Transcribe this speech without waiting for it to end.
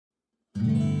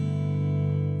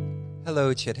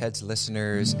Hello, Chitheads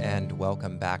listeners, and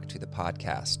welcome back to the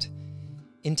podcast.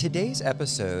 In today's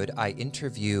episode, I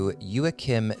interview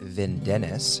Joachim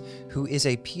Vindenes, who is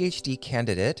a PhD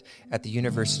candidate at the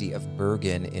University of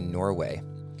Bergen in Norway.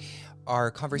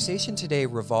 Our conversation today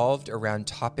revolved around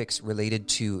topics related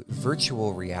to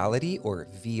virtual reality, or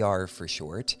VR for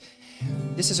short.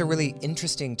 This is a really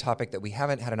interesting topic that we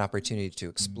haven't had an opportunity to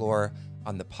explore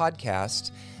on the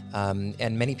podcast,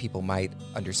 and many people might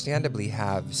understandably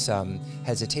have some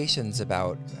hesitations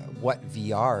about what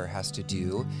VR has to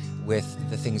do with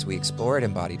the things we explore at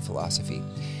Embodied Philosophy.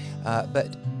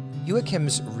 But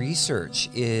Joachim's research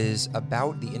is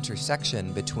about the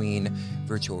intersection between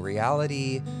virtual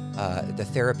reality, the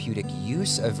therapeutic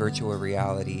use of virtual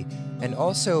reality, and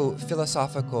also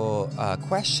philosophical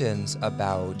questions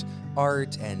about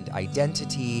art and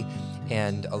identity,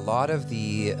 and a lot of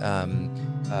the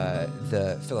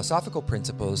philosophical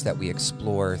principles that we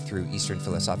explore through Eastern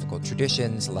philosophical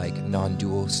traditions like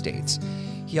non-dual states.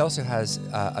 He also has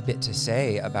a bit to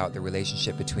say about the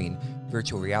relationship between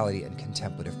virtual reality and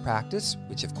contemplative practice,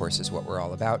 which of course is what we're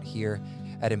all about here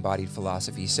at Embodied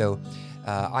Philosophy. So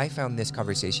I found this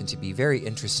conversation to be very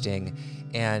interesting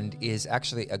and is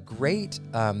actually a great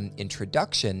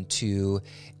introduction to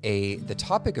the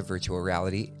topic of virtual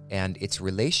reality and its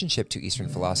relationship to Eastern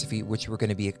philosophy, which we're going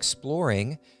to be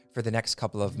exploring for the next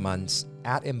couple of months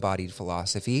at Embodied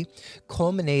Philosophy,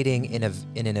 culminating in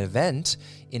an event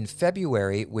in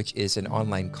February, which is an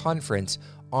online conference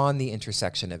on the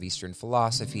intersection of Eastern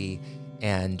philosophy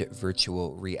and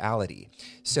virtual reality.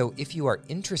 So if you are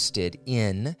interested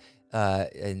in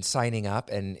signing up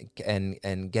and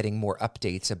getting more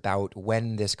updates about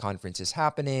when this conference is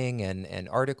happening and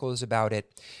articles about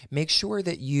it, make sure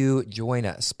that you join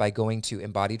us by going to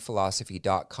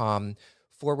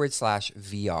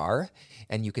embodiedphilosophy.com/VR,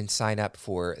 and you can sign up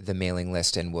for the mailing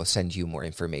list and we'll send you more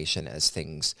information as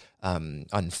things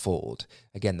unfold.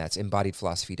 Again, that's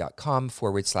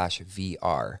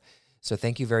embodiedphilosophy.com/VR. So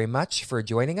thank you very much for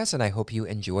joining us, and I hope you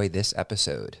enjoy this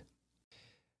episode.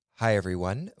 Hi,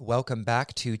 everyone. Welcome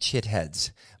back to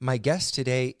Chitheads. My guest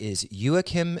today is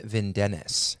Joachim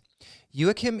Vindenes.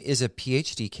 Joachim is a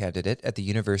PhD candidate at the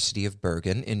University of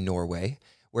Bergen in Norway,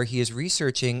 where he is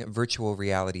researching virtual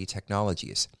reality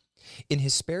technologies. In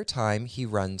his spare time, he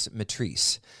runs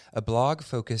Matrice, a blog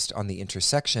focused on the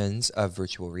intersections of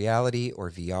virtual reality, or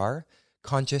VR,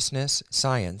 consciousness,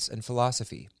 science, and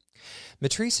philosophy.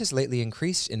 Matrice has lately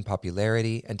increased in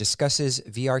popularity and discusses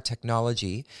VR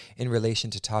technology in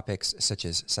relation to topics such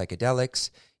as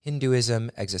psychedelics, Hinduism,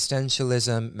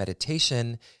 existentialism,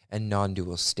 meditation, and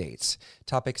non-dual states,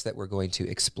 topics that we're going to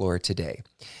explore today.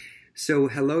 So,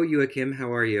 hello, Joachim.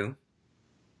 How are you?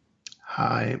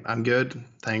 Hi, I'm good.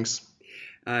 Thanks.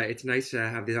 It's nice to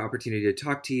have the opportunity to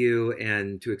talk to you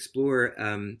and to explore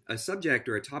a subject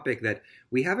or a topic that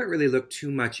we haven't really looked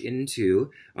too much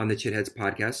into on the Chitheads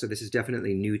podcast. So this is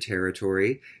definitely new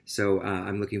territory. So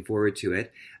I'm looking forward to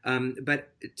it.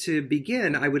 But to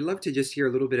begin, I would love to just hear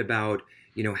a little bit about,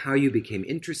 how you became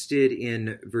interested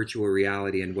in virtual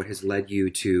reality and what has led you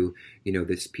to,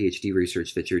 this PhD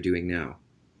research that you're doing now.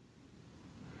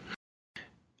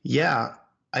 Yeah,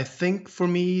 I think for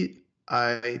me,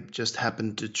 I just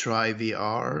happened to try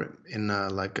VR in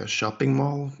a shopping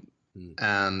mall.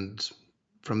 And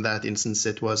from that instance,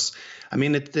 it is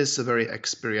a very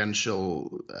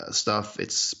experiential stuff.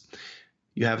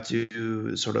 You have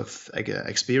to sort of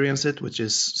experience it, which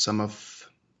is some of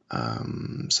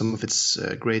its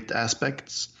great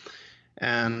aspects.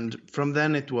 And from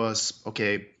then it was,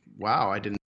 okay, wow, I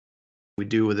didn't know what we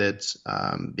do with it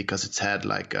because it's had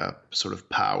like a sort of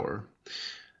power.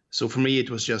 So for me, it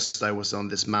was just I was on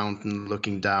this mountain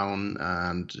looking down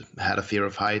and had a fear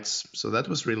of heights. So that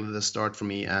was really the start for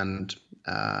me. And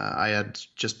I had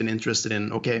just been interested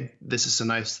in, okay, this is a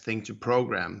nice thing to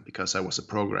program because I was a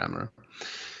programmer.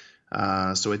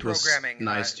 So it was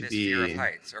nice to be fear of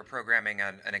heights, or programming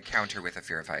an encounter with a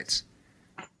fear of heights.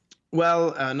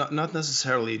 Well, not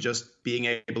necessarily, just being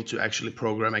able to actually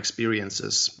program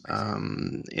experiences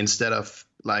instead of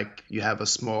like you have a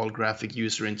small graphic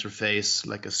user interface,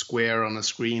 like a square on a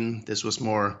screen. This was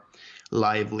more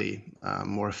lively,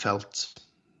 more felt.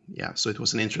 Yeah, so it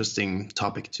was an interesting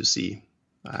topic to see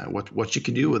what you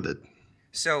could do with it.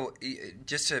 So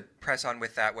just to press on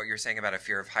with that, what you're saying about a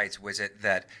fear of heights, was it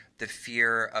that the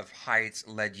fear of heights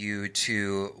led you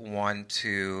to want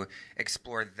to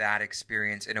explore that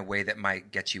experience in a way that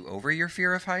might get you over your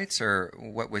fear of heights, or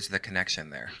what was the connection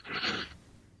there?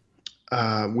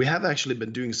 We have actually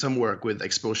been doing some work with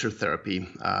exposure therapy,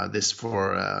 this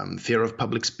for fear of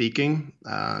public speaking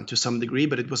to some degree,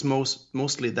 but it was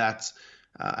mostly that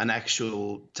an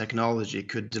actual technology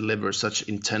could deliver such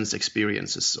intense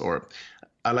experiences. Or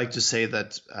I like to say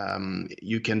that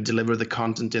you can deliver the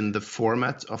content in the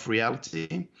format of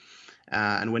reality.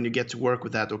 And when you get to work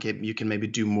with that, okay, you can maybe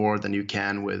do more than you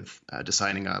can with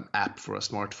designing an app for a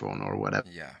smartphone or whatever.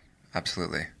 Yeah,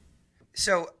 absolutely.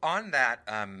 So on that,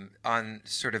 on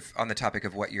sort of on the topic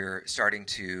of what you're starting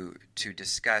to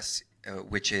discuss,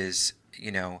 which is,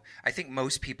 I think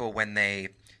most people, when they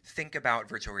think about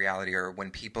virtual reality, or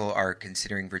when people are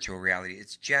considering virtual reality,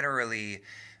 it's generally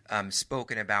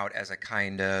spoken about as a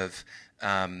kind of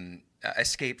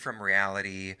escape from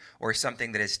reality, or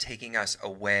something that is taking us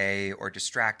away or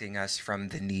distracting us from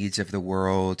the needs of the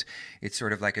world. It's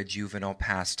sort of like a juvenile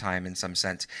pastime in some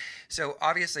sense. So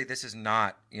obviously this is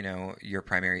not, your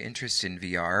primary interest in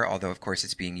VR, although of course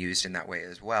it's being used in that way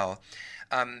as well.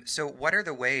 So what are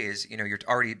the ways, you're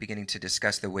already beginning to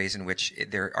discuss the ways in which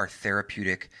there are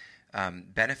therapeutic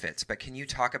benefits, but can you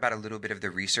talk about a little bit of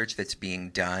the research that's being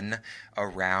done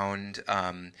around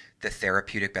the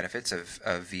therapeutic benefits of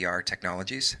VR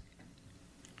technologies?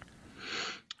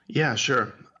 Yeah,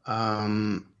 sure.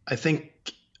 I think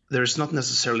there's not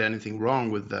necessarily anything wrong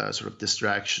with the sort of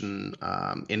distraction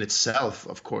in itself.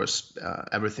 Of course,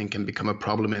 everything can become a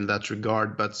problem in that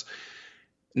regard, but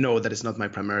no, that is not my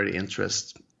primary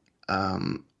interest.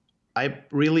 I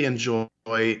really enjoy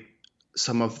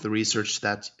some of the research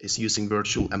that is using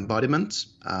virtual embodiment,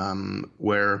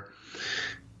 where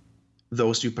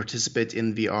those who participate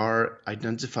in VR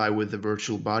identify with the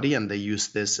virtual body, and they use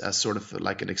this as sort of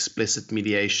like an explicit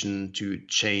mediation to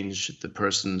change the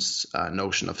person's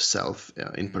notion of self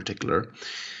in particular.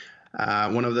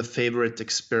 One of the favorite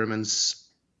experiments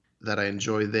that I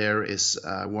enjoy there is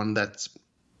one that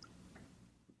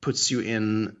puts you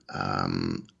in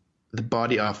the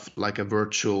body of like a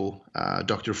virtual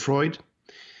Dr. Freud,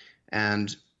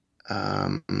 and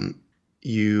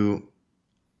you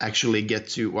actually get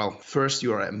to, well, first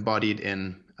you are embodied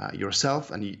in yourself,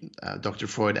 and Dr.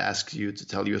 Freud asks you to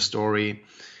tell you a story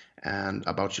and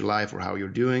about your life or how you're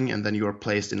doing, and then you are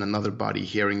placed in another body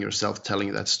hearing yourself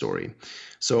telling that story.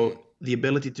 So the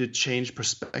ability to change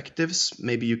perspectives,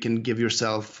 maybe you can give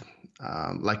yourself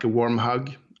like a warm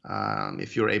hug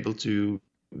if you're able to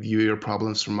view your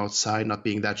problems from outside, not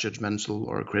being that judgmental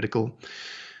or critical.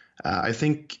 I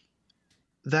think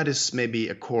that is maybe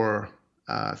a core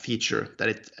feature, that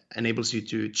it enables you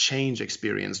to change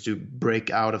experience, to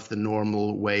break out of the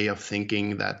normal way of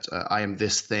thinking that I am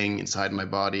this thing inside my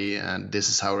body and this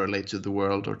is how I relate to the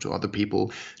world or to other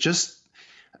people. Just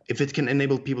if it can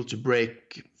enable people to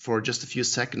break for just a few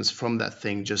seconds from that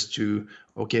thing, just to,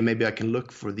 okay, maybe I can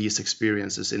look for these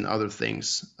experiences in other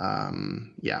things.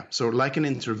 So like an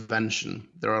intervention,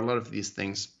 there are a lot of these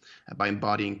things by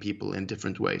embodying people in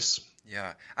different ways.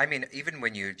 Yeah. I mean, even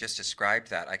when you just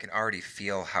described that, I can already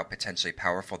feel how potentially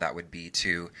powerful that would be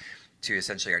to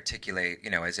essentially articulate,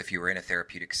 as if you were in a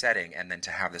therapeutic setting, and then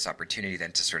to have this opportunity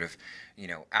then to sort of,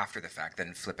 after the fact,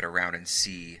 then flip it around and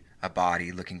see a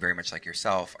body looking very much like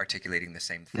yourself, articulating the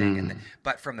same thing, and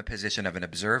but from the position of an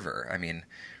observer. I mean,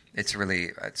 it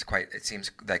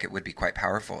seems like it would be quite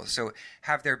powerful. So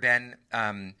have there been,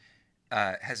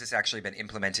 has this actually been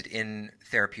implemented in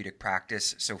therapeutic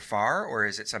practice so far, or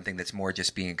is it something that's more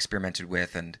just being experimented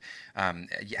with and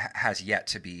has yet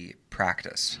to be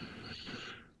practiced?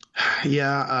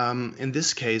 Yeah, in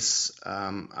this case,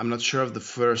 I'm not sure of the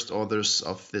first authors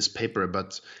of this paper,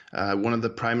 but one of the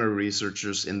primary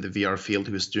researchers in the VR field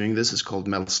who is doing this is called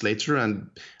Mel Slater, and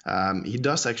he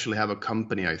does actually have a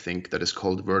company, I think, that is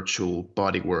called Virtual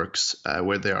Bodyworks,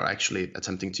 where they are actually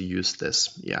attempting to use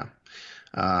this. Yeah.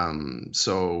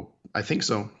 So I think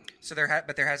so. So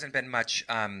but there hasn't been much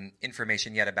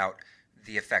information yet about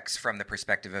the effects from the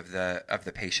perspective of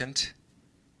the patient.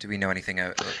 Do we know anything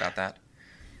about that?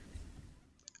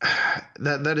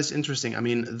 That is interesting. I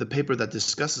mean, the paper that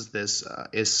discusses this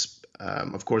is,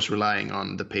 of course, relying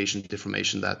on the patient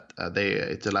information that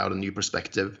it allowed a new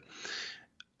perspective.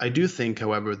 I do think,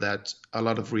 however, that a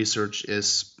lot of research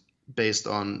is based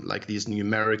on like these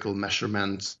numerical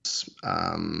measurements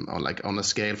on a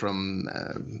scale from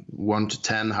 1 to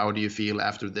 10. How do you feel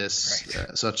after this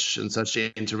such and such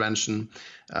intervention,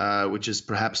 which is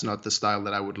perhaps not the style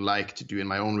that I would like to do in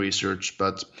my own research,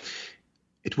 but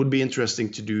it would be interesting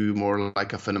to do more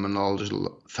like a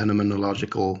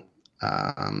phenomenological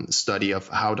study of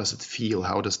how does it feel,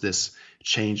 how does this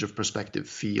change of perspective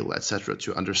feel, etc.,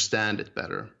 to understand it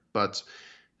better. But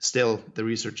still, the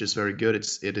research is very good.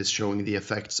 It is showing the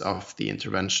effects of the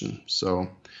intervention. So,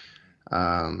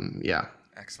 yeah.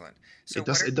 Excellent. So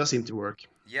it does seem to work.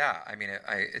 Yeah, I mean,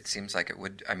 it seems like it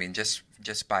would. I mean, just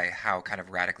by how kind of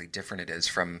radically different it is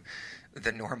from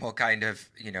the normal kind of,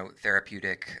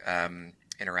 therapeutic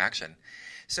interaction.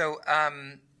 So,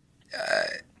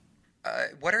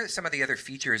 what are some of the other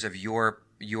features of your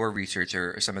research,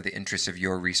 or some of the interests of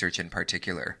your research in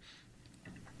particular?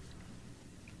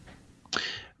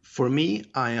 For me,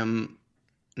 I am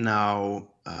now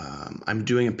I'm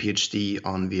doing a PhD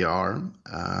on VR.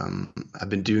 I've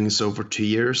been doing so for 2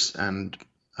 years, and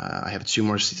I have two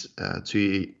more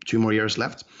years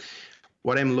left.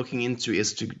 What I'm looking into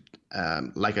is to,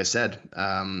 like I said,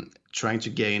 trying to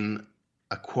gain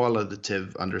a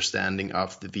qualitative understanding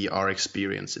of the VR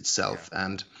experience itself. Yeah.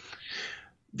 And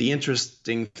the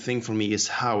interesting thing for me is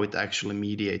how it actually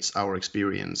mediates our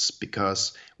experience,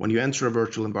 because when you enter a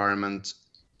virtual environment,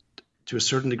 to a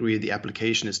certain degree, the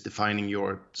application is defining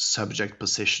your subject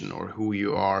position or who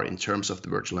you are in terms of the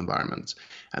virtual environment.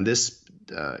 And this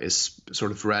is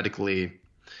sort of radically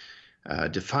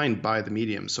defined by the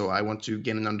medium. So I want to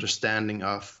gain an understanding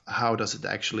of how does it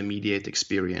actually mediate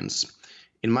experience.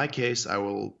 In my case, I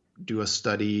will do a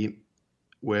study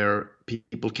where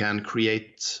people can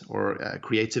create or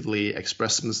creatively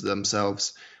express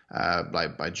themselves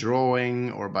by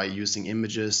drawing or by using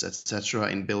images, etc.,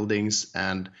 in buildings,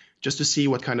 and just to see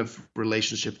what kind of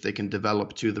relationship they can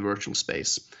develop to the virtual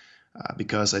space.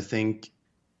 Because I think,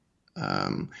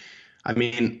 I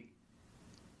mean,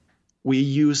 we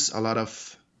use a lot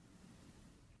of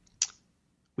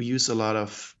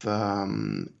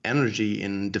energy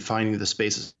in defining the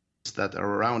spaces that are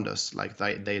around us. Like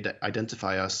they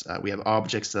identify us. We have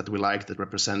objects that we like that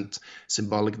represent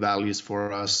symbolic values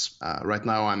for us. Right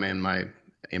now, I'm in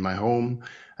my home.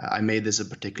 I made this a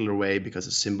particular way because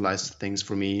it symbolizes things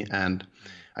for me, and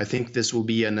I think this will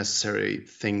be a necessary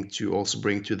thing to also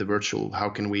bring to the virtual. How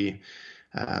can we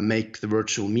make the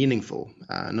virtual meaningful,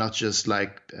 not just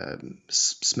like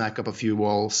smack up a few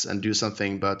walls and do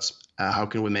something, but how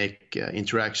can we make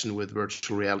interaction with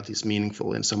virtual realities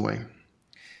meaningful in some way?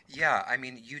 Yeah, I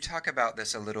mean, you talk about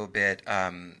this a little bit,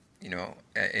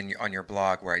 on your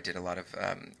blog, where I did a lot of,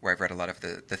 where I've read a lot of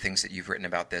the things that you've written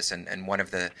about this, and one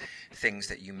of the things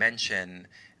that you mention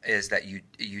is that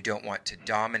you don't want to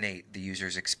dominate the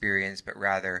user's experience, but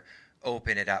rather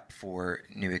open it up for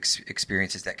new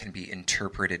experiences that can be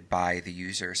interpreted by the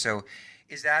user. So,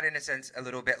 is that in a sense a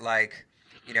little bit like,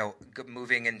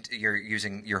 moving into, you're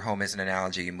using your home as an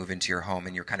analogy, you move into your home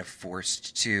and you're kind of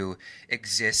forced to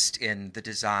exist in the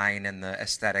design and the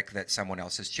aesthetic that someone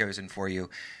else has chosen for you,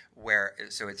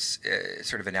 so it's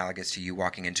sort of analogous to you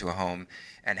walking into a home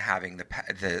and having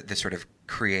the sort of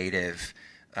creative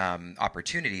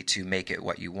opportunity to make it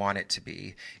what you want it to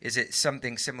be. Is it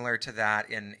something similar to that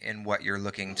in what you're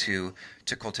looking to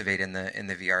cultivate in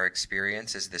the VR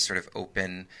experience? Is this sort of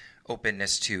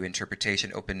openness to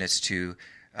interpretation, openness to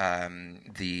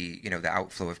the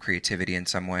outflow of creativity in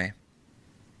some way?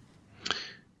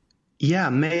 Yeah,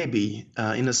 maybe.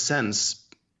 In a sense,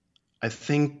 I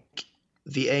think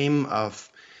the aim of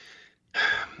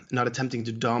not attempting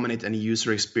to dominate any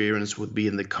user experience would be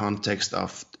in the context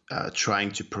of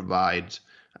trying to provide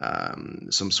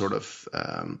some sort of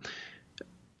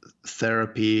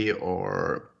therapy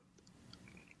or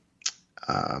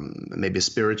maybe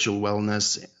spiritual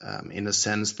wellness, in a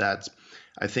sense that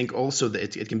I think also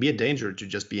that it can be a danger to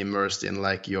just be immersed in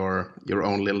like your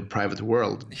own little private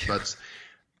world. But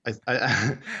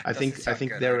I think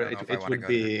there it would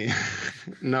be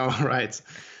no, right.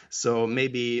 So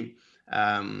maybe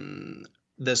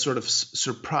the sort of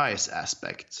surprise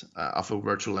aspect of a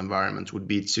virtual environment would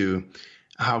be to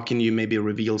how can you maybe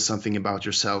reveal something about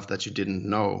yourself that you didn't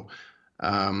know.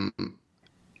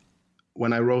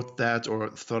 When I wrote that or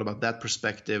thought about that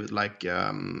perspective, like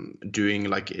doing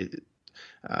like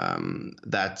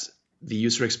that the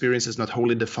user experience is not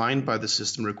wholly defined by the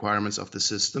system requirements of the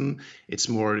system. It's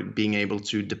more being able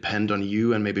to depend on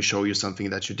you and maybe show you something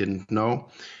that you didn't know.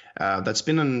 That's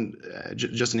been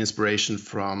just an inspiration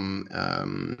from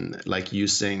like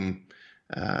using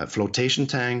flotation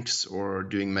tanks or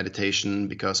doing meditation,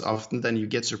 because often then you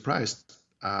get surprised.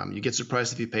 You get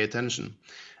surprised if you pay attention.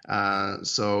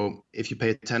 So if you pay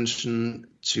attention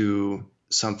to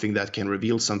something that can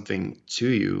reveal something to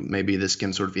you, maybe this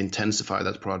can sort of intensify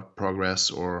that progress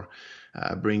or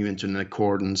bring you into an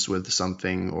accordance with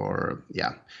something, or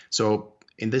yeah. So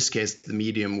in this case, the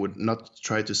medium would not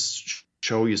try to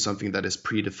show you something that is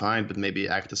predefined, but maybe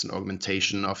act as an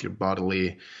augmentation of your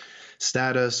bodily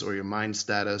status or your mind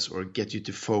status, or get you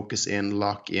to focus in,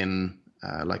 lock in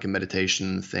like a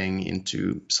meditation thing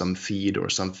into some feed or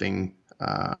something,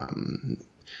 and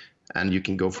you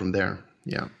can go from there.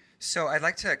 Yeah. So I'd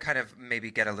like to kind of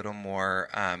maybe get a little more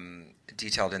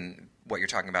detailed in what you're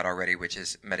talking about already, which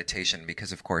is meditation,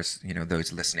 because of course,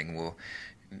 those listening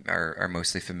are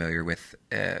mostly familiar with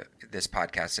this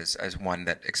podcast as one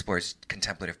that explores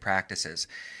contemplative practices.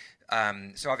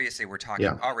 So obviously we're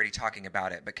already talking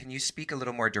about it, but can you speak a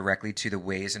little more directly to the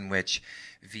ways in which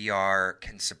VR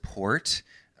can support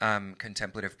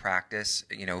contemplative practice,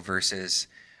 versus,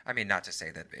 I mean, not to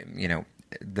say that,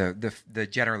 the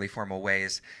generally formal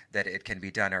ways that it can be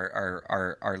done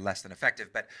are less than effective,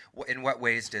 but in what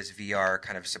ways does VR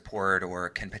kind of support or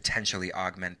can potentially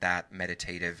augment that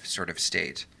meditative sort of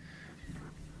state?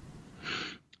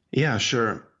 Yeah,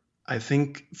 sure. I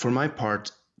think for my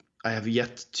part, I have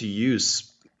yet to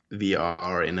use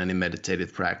VR in any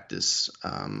meditative practice,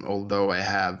 although I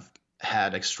have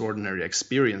had extraordinary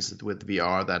experiences with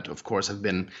VR that, of course, have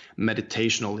been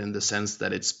meditational in the sense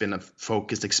that it's been a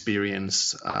focused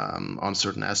experience on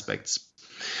certain aspects.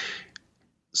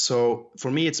 So for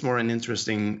me, it's more an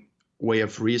interesting way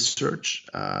of research,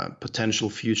 potential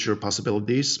future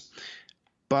possibilities.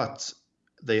 But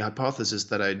the hypothesis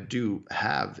that I do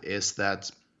have is that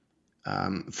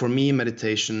for me,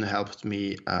 meditation helped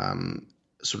me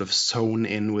sort of zone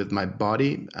in with my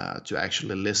body to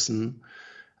actually listen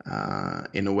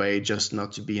in a way, just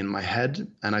not to be in my head.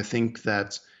 And I think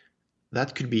that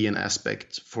could be an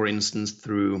aspect, for instance,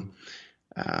 through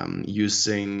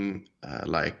using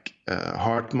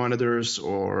heart monitors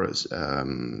or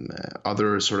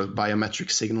other sort of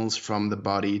biometric signals from the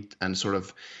body and sort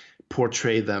of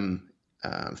portray them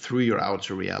through your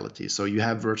outer reality. So you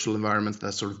have virtual environments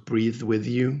that sort of breathe with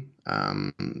you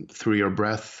through your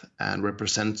breath and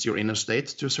represents your inner state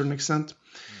to a certain extent.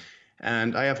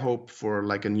 And I have hope for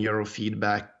like a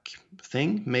neurofeedback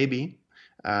thing, maybe,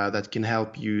 that can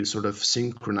help you sort of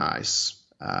synchronize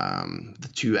the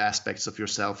two aspects of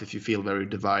yourself if you feel very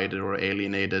divided or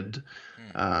alienated.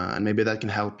 And maybe that can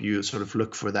help you sort of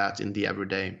look for that in the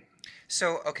everyday.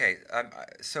 So, okay,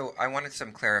 so I wanted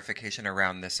some clarification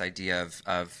around this idea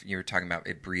of you were talking about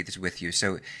it breathes with you.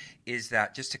 So is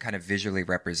that, just to kind of visually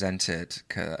represent it,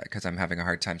 because I'm having a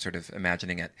hard time sort of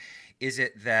imagining it, is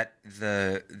it that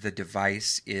the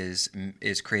device is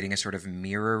creating a sort of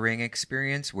mirroring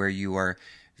experience where you are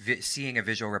seeing a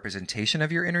visual representation of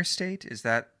your inner state? Is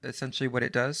that essentially what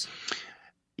it does?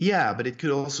 Yeah, but it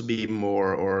could also be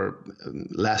more or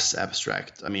less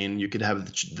abstract. I mean, you could have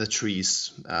the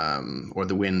trees or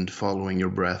the wind following your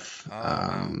breath,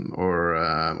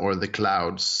 or the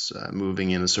clouds moving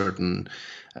in a certain.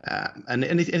 And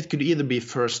it could either be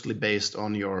firstly based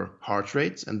on your heart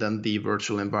rate, and then the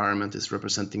virtual environment is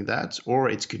representing that, or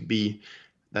it could be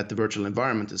that the virtual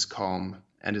environment is calm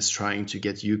and is trying to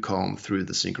get you calm through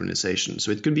the synchronization. So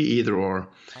it could be either or,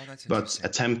 but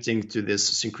attempting to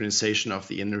this synchronization of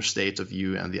the inner state of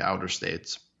you and the outer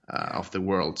state of the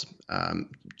world,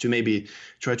 to maybe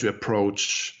try to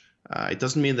approach. It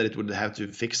doesn't mean that it would have to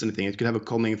fix anything. It could have a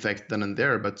calming effect then and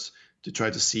there, but to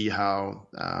try to see how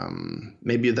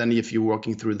maybe then if you're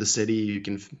walking through the city, you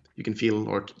can feel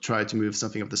or try to move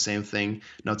something of the same thing,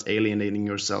 not alienating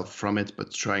yourself from it,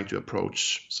 but trying to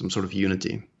approach some sort of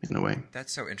unity in a way.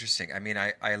 That's so interesting. I mean,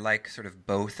 I like sort of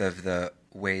both of the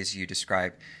ways you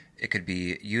describe it could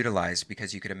be utilized,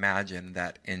 because you could imagine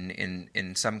that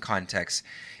in some contexts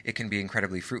it can be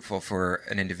incredibly fruitful for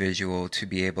an individual to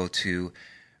be able to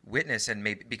witness, and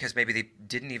maybe they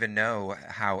didn't even know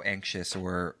how anxious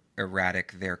or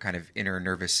erratic their kind of inner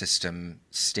nervous system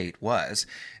state was,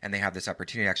 and they have this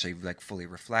opportunity to actually like fully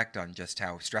reflect on just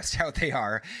how stressed out they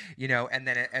are, and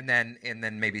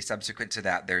then maybe subsequent to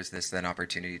that there's this then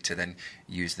opportunity to then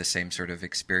use the same sort of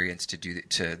experience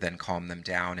to then calm them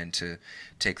down and to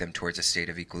take them towards a state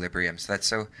of equilibrium.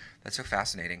 So that's so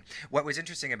fascinating. What was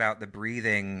interesting about the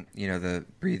breathing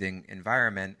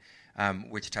environment,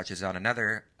 which touches on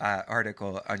another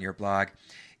article on your blog,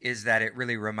 is that it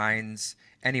really reminds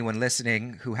anyone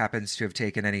listening who happens to have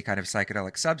taken any kind of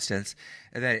psychedelic substance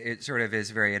that it sort of is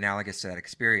very analogous to that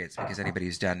experience, because anybody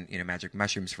who's done magic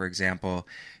mushrooms, for example,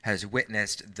 has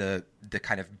witnessed the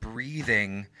kind of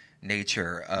breathing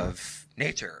nature of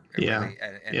nature, really,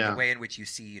 and the way in which you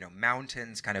see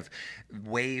mountains kind of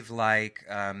wave-like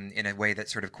in a way that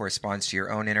sort of corresponds to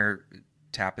your own inner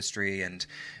tapestry and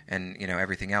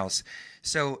everything else.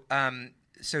 So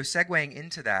segueing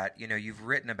into that, you've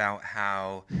written about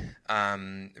how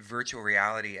virtual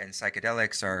reality and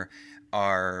psychedelics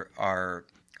are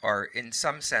in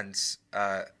some sense,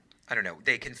 I don't know,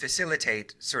 they can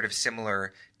facilitate sort of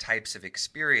similar types of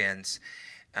experience.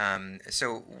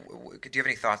 So do you have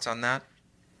any thoughts on that?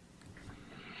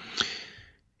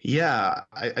 Yeah,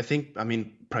 I think, I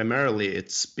mean, primarily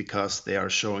it's because they are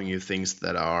showing you things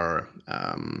that are,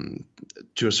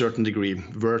 to a certain degree,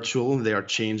 virtual. They are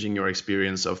changing your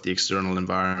experience of the external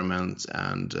environment,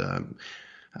 and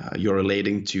you're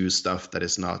relating to stuff that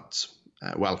is not,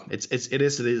 well, it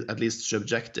is at least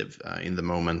subjective in the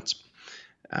moment.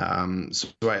 So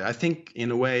I think, in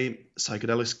a way,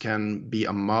 psychedelics can be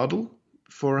a model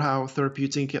for how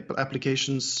therapeutic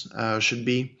applications should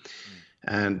be.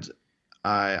 And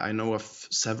I know of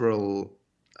several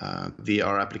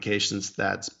VR applications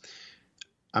that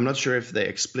I'm not sure if they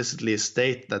explicitly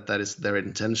state that that is their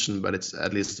intention, but it's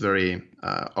at least very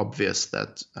obvious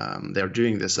that they're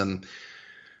doing this. And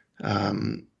I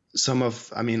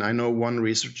mean, I know one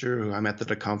researcher who I met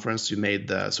at a conference who made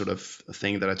the sort of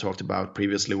thing that I talked about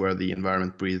previously, where the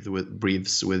environment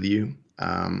breathes with you.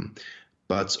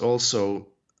 But also,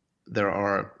 there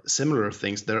are similar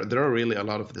things. There are really a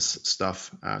lot of this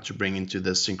stuff to bring into the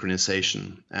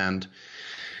synchronization. And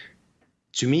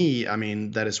to me, I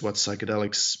mean, that is what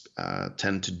psychedelics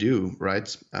tend to do,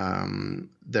 right?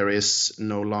 There is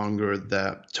no longer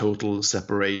the total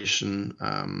separation,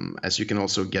 as you can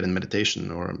also get in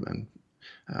meditation, or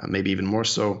maybe even more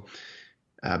so,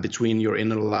 between your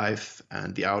inner life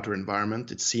and the outer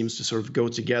environment. It seems to sort of go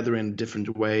together in a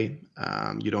different way.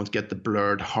 You don't get the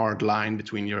blurred, hard line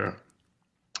between your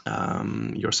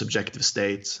subjective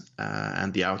state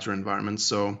and the outer environment.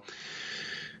 So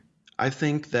I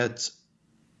think that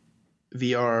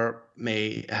VR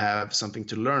may have something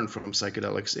to learn from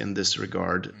psychedelics in this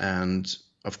regard. And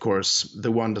of course, the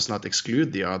one does not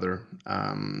exclude the other,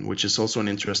 which is also an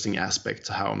interesting aspect,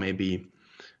 how maybe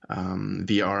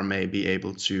VR may be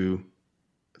able to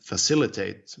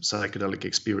facilitate psychedelic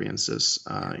experiences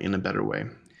in a better way.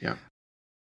 Yeah.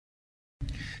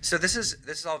 So this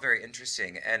is all very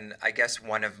interesting, and I guess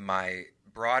one of my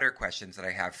broader questions that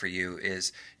I have for you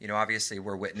is, obviously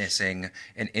we're witnessing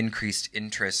an increased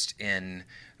interest in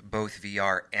both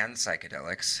VR and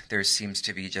psychedelics. There seems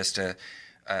to be just a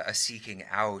seeking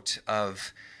out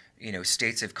of,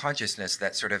 states of consciousness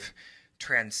that sort of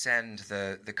transcend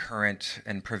the current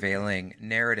and prevailing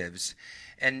narratives.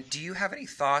 And do you have any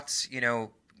thoughts,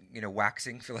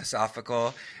 waxing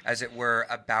philosophical, as it were,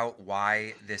 about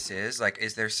why this is? Like,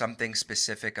 is there something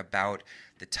specific about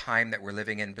the time that we're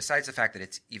living in, besides the fact that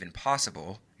it's even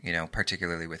possible,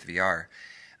 particularly with VR,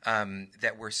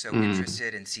 that we're so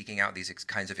interested in seeking out these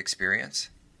kinds of experience?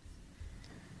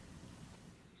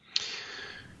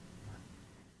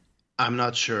 I'm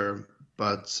not sure,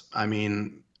 but I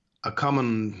mean, a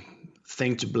common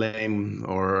thing to blame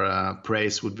or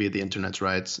praise would be the internet,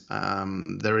 right?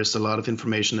 There is a lot of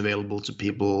information available to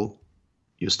people.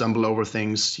 You stumble over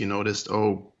things, you noticed,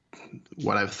 oh,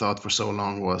 what I've thought for so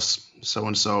long was so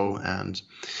and so. And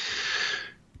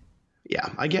yeah,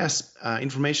 I guess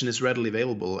information is readily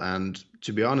available. And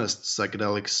to be honest,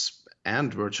 psychedelics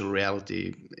and virtual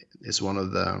reality is one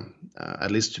of the,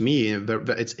 at least to me,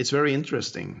 it's very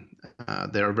interesting.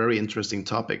 They are very interesting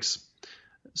topics.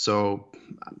 So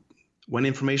when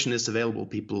information is available,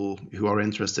 people who are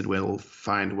interested will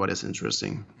find what is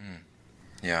interesting.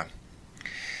 Yeah.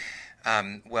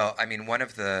 Well, I mean, one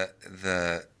of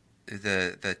the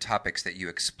topics that you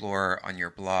explore on your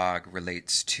blog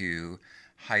relates to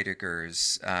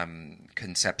Heidegger's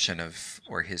conception of,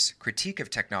 or his critique of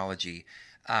technology,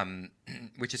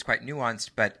 which is quite nuanced,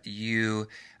 but you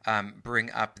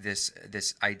bring up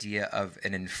this idea of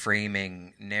an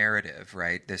enframing narrative,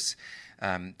 right? This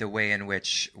the way in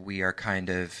which we are kind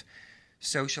of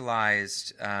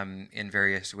socialized in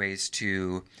various ways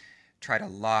to try to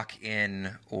lock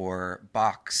in or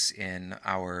box in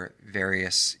our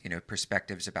various,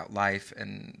 perspectives about life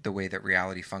and the way that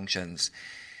reality functions.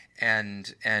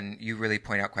 And you really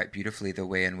point out quite beautifully the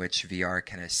way in which VR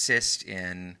can assist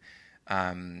in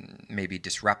maybe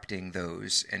disrupting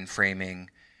those and framing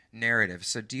narratives.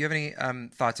 So do you have any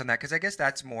thoughts on that? Because I guess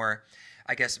that's more,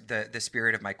 the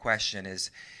spirit of my question is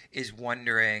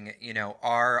wondering,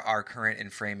 are our current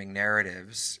enframing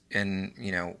narratives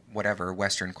in, whatever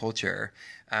Western culture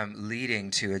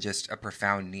leading to just a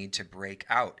profound need to break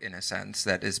out, in a sense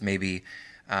that is maybe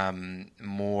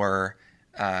more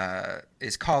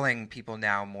is calling people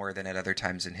now more than at other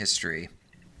times in history?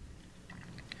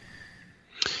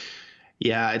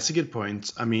 Yeah, it's a good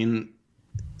point. I mean,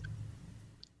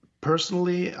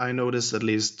 personally, I notice, at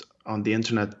least on the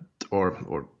internet,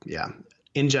 or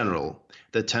in general,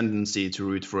 the tendency to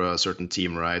root for a certain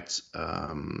team, right?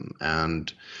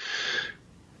 And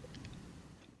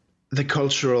the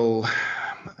cultural,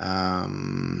 I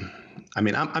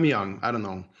mean, I'm young, I don't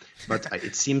know, but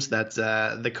it seems that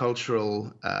the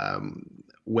cultural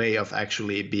way of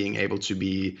actually being able to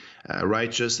be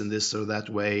righteous in this or that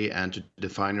way, and to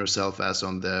define yourself as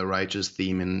on the righteous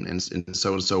theme in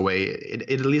so and so way. It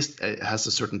at least has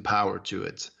a certain power to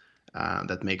it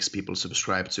that makes people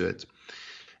subscribe to it,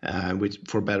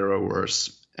 for better or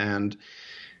worse. And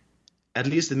at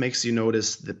least it makes you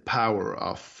notice the power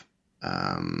of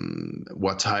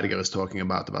what Heidegger is talking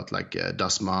about like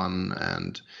Das Man,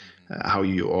 and how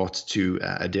you ought to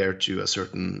adhere to a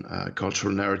certain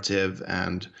cultural narrative,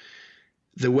 and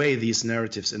the way these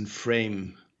narratives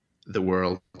enframe the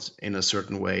world in a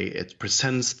certain way. It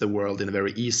presents the world in a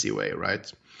very easy way,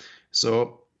 right?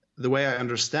 So the way I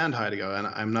understand Heidegger, and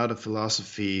I'm not a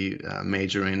philosophy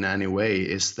major in any way,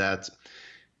 is that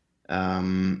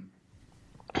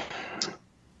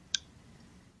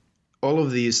all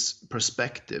of these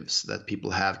perspectives that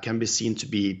people have can be seen to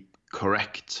be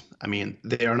correct. I mean,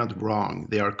 they are not wrong.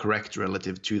 They are correct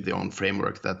relative to the own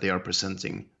framework that they are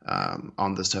presenting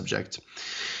on the subject.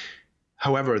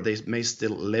 However, they may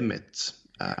still limit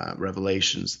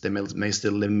revelations. They may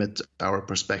still limit our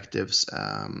perspectives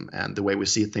and the way we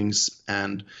see things.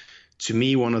 And to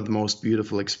me, one of the most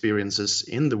beautiful experiences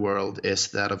in the world is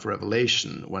that of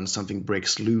revelation, when something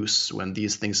breaks loose, when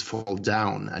these things fall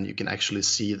down and you can actually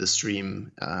see the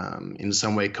stream in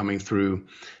some way coming through,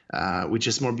 which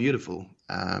is more beautiful.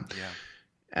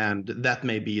 And that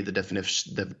may be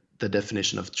the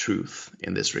definition of truth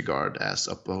in this regard, as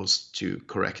opposed to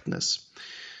correctness.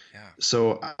 Yeah.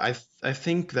 So I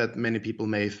think that many people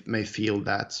may feel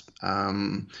that.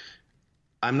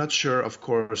 I'm not sure, of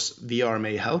course, VR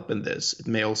may help in this. It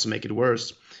may also make it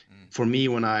worse. For me,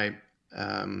 when I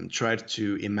tried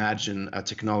to imagine a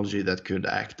technology that could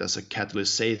act as a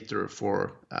catalyst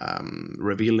for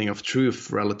revealing of truth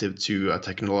relative to a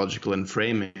technological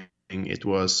enframing, it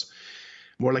was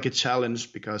more like a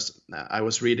challenge, because I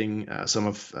was reading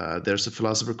there's a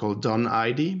philosopher called Don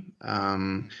Idy,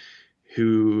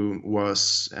 who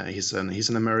was he's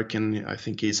an American. I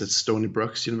think he's at Stony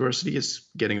Brook University. He's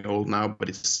getting old now, but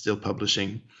he's still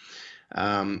publishing.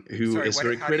 Is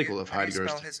very critical of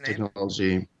Heidegger's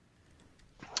technology.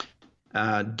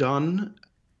 Don,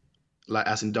 like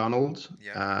as in Donald,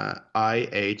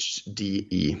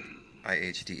 IHDE.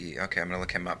 IHDE. Okay, I'm gonna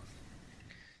look him up.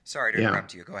 Sorry to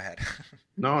interrupt you. Go ahead.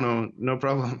 No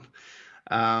problem.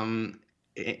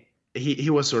 He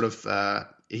was sort of.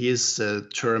 He is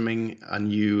terming a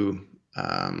new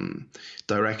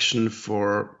direction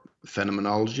for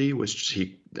phenomenology, which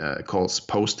he calls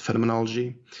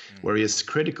post-phenomenology, where he is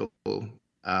critical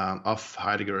of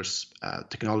Heidegger's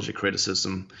technology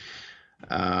criticism,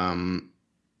 and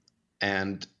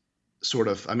sort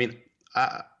of, I mean,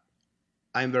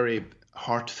 I'm very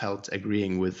heartfelt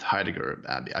agreeing with Heidegger.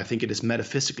 I think it is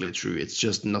metaphysically true. It's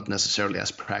just not necessarily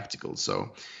as practical.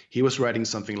 So he was writing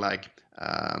something like,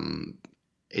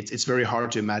 it's very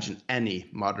hard to imagine any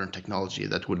modern technology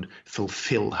that would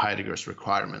fulfill Heidegger's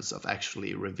requirements of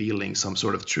actually revealing some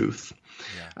sort of truth.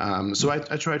 Yeah. So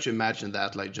I try to imagine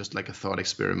that just like a thought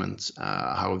experiment,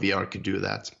 how VR could do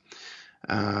that.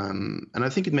 And I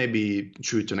think it may be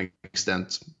true to an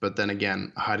extent, but then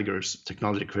again, Heidegger's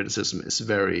technology criticism is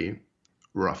very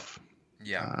rough.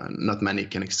 Yeah. Not many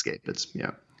can escape it.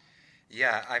 Yeah.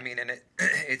 Yeah, I mean, and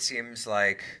it seems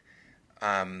like,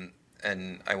 and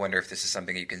I wonder if this is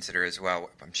something you consider as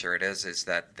well, I'm sure it is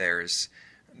that there's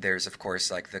of course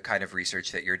like the kind of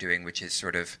research that you're doing, which is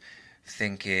sort of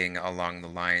thinking along the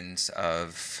lines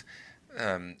of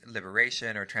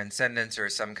liberation or transcendence or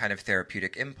some kind of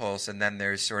therapeutic impulse, and then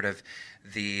there's sort of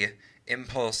the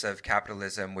impulse of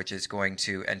capitalism, which is going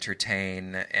to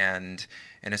entertain and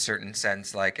in a certain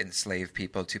sense like enslave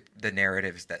people to the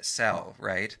narratives that sell,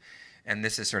 right? And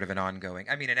this is sort of an ongoing,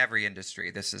 I mean, in every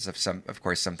industry, this is of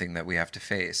course something that we have to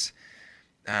face.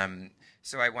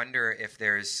 So I wonder if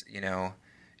there's,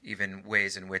 even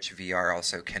ways in which VR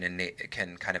also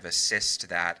can kind of assist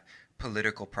that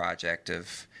political project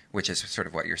of, which is sort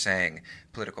of what you're saying,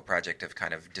 political project of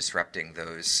kind of disrupting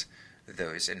those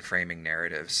enframing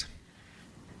narratives.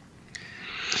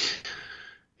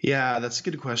 Yeah, that's a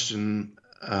good question.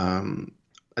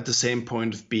 At the same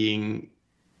point of being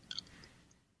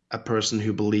a person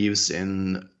who believes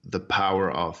in the power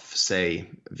of, say,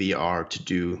 VR to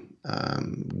do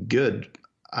good,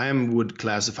 I would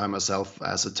classify myself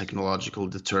as a technological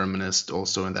determinist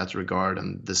also in that regard,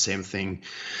 and the same thing.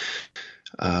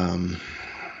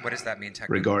 What does that mean,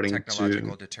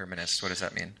 technological determinist? What does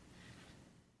that mean?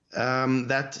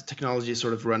 That technology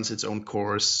sort of runs its own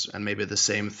course, and maybe the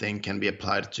same thing can be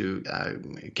applied to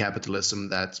capitalism,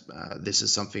 that this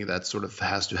is something that sort of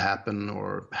has to happen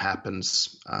or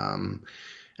happens, and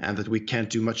that we can't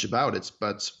do much about it.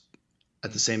 But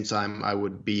at the same time, I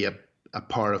would be a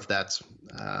part of that.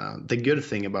 The good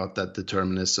thing about that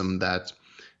determinism that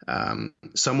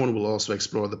someone will also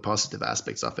explore the positive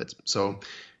aspects of it. So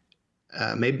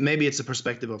maybe it's a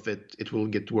perspective of it will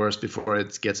get worse before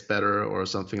it gets better or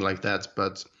something like that.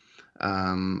 But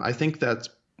I think that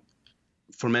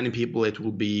for many people it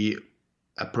will be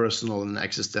a personal and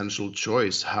existential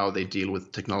choice how they deal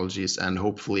with technologies, and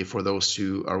hopefully for those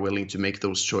who are willing to make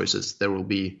those choices, there will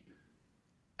be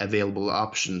available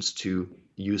options to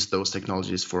use those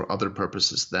technologies for other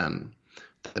purposes than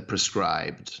the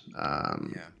prescribed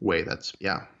way. That's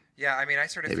Yeah, I mean, I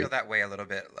sort of feel that way a little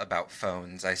bit about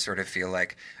phones. I sort of feel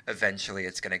like eventually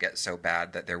it's going to get so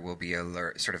bad that there will be a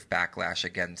sort of backlash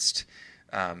against,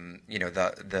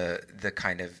 the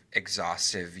kind of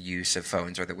exhaustive use of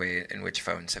phones, or the way in which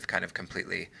phones have kind of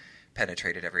completely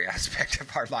penetrated every aspect of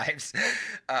our lives.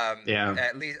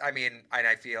 At least, I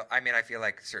feel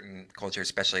like certain cultures,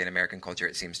 especially in American culture,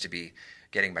 it seems to be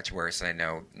getting much worse. And I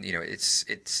know,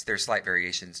 there's slight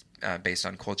variations based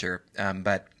on culture,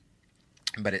 but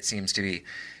it seems to be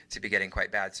getting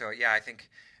quite bad. So yeah, I think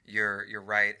you're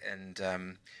right, and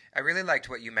I really liked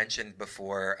what you mentioned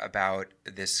before about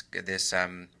this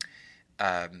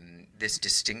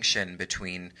distinction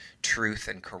between truth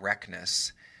and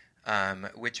correctness,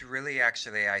 which really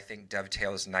actually I think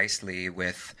dovetails nicely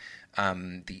with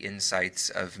the insights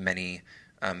of many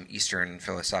Eastern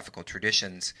philosophical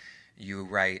traditions. You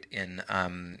write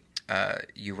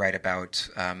about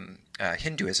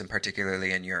Hinduism,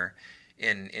 particularly in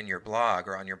your blog,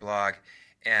 or on your blog,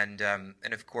 and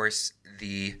of course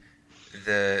the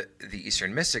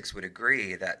Eastern mystics would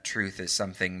agree that truth is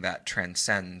something that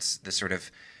transcends the sort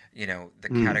of the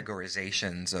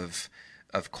categorizations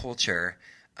of culture.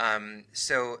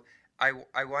 So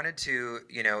I wanted to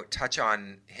touch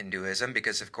on Hinduism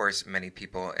because of course many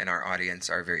people in our audience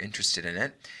are very interested in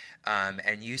it,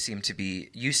 and you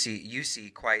see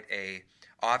quite a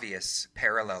obvious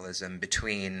parallelism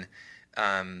between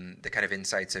the kind of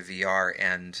insights of VR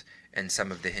and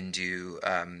some of the Hindu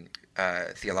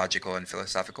theological and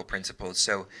philosophical principles.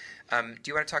 So, do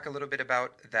you want to talk a little bit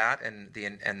about that and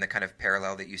the kind of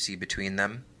parallel that you see between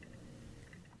them?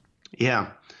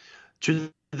 Yeah,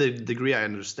 to the degree I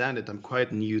understand it, I'm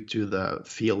quite new to the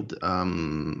field,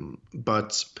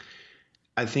 but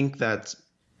I think that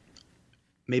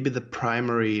maybe the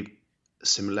primary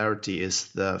similarity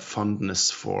is the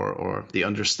fondness for, or the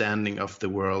understanding of the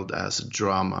world as a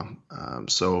drama.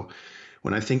 So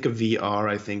when I think of VR,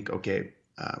 I think, okay,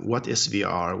 what is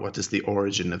VR? What is the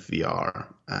origin of VR?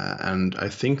 And I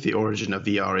think the origin of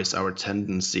VR is our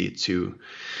tendency to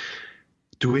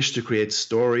wish to create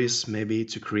stories, maybe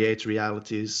to create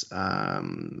realities,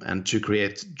 and to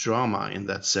create drama in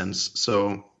that sense.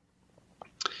 So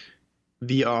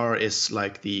VR is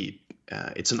like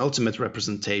it's an ultimate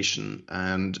representation,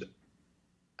 and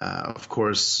of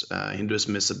course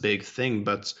Hinduism is a big thing,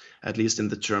 but at least in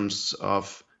the terms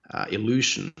of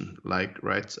illusion, like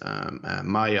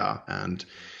Maya, and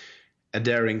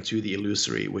adhering to the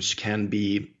illusory, which can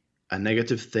be a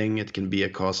negative thing, it can be a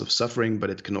cause of suffering, but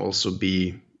it can also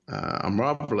be a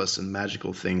marvelous and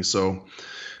magical thing. So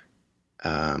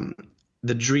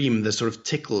the dream, the sort of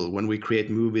tickle when we create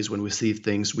movies, when we see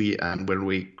things, when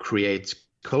we create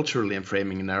culturally and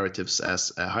framing narratives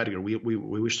as Heidegger, we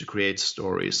wish to create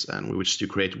stories, and we wish to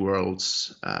create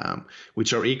worlds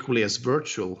which are equally as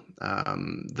virtual,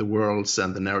 the worlds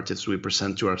and the narratives we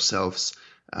present to ourselves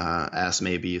as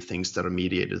maybe things that are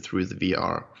mediated through the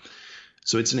VR.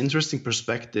 So it's an interesting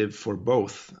perspective for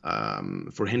both,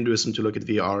 for Hinduism to look at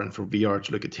VR and for VR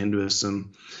to look at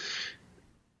Hinduism.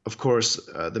 Of course,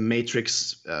 the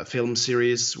Matrix film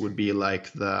series would be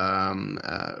like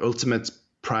the ultimate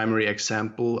primary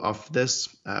example of this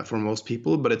for most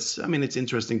people, but it's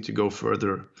interesting to go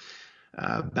further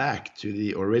back to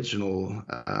the original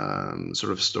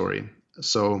sort of story.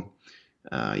 So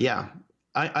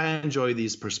I enjoy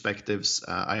these perspectives.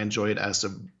 I enjoy it as a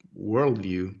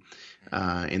worldview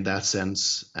in that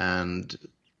sense, and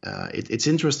it's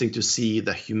interesting to see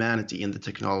the humanity in the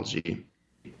technology,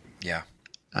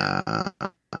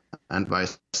 and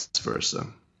vice versa.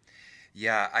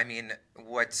 Yeah, I mean,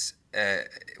 what's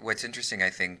interesting, I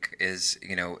think, is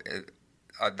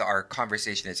our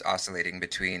conversation is oscillating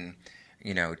between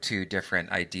two different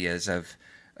ideas of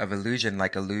illusion,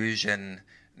 like illusion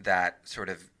that sort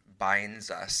of binds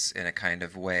us in a kind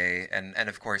of way, and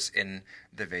of course in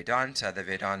the Vedanta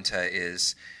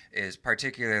is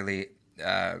particularly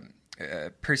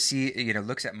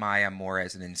looks at Maya more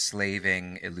as an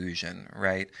enslaving illusion,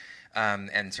 right?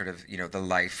 And sort of the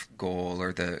life goal,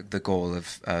 or the goal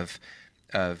of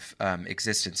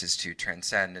existence is to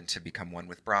transcend and to become one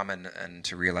with Brahman and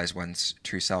to realize one's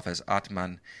true self as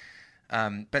Atman.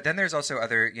 But then there's also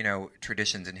other,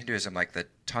 traditions in Hinduism, like the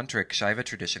Tantric Shaiva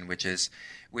tradition, which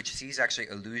sees actually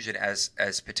illusion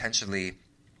as potentially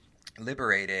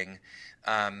liberating,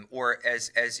 or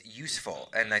as useful.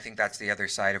 And I think that's the other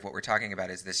side of what we're talking about,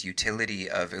 is this utility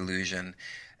of illusion.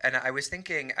 And I was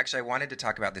thinking, actually, I wanted to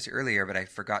talk about this earlier, but I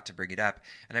forgot to bring it up.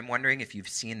 And I'm wondering if you've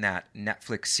seen that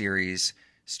Netflix series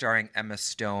starring Emma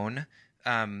Stone,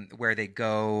 where they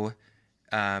go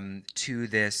to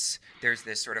this, there's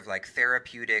this sort of like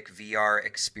therapeutic VR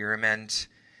experiment.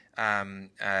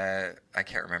 I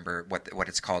can't remember what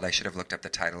it's called. I should have looked up the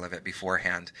title of it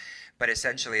beforehand. But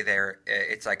essentially,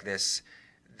 it's like this.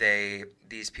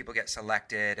 These people get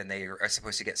selected and they are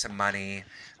supposed to get some money,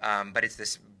 but it's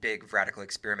this big radical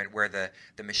experiment where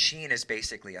the machine is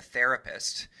basically a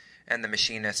therapist, and the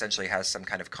machine essentially has some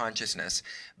kind of consciousness.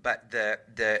 But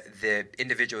the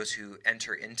individuals who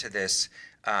enter into this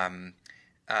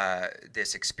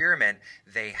this experiment,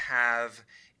 they have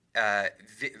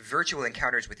virtual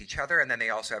encounters with each other, and then they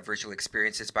also have virtual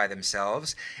experiences by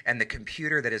themselves. And the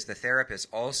computer that is the therapist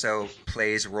also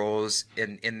plays roles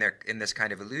in this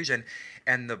kind of illusion.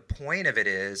 And the point of it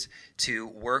is to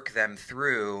work them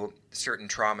through certain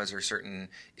traumas or certain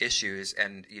issues.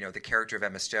 And the character of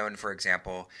Emma Stone, for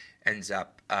example, ends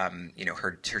up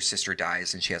her sister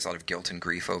dies, and she has a lot of guilt and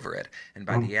grief over it. And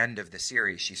by the end of the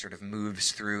series, she sort of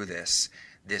moves through this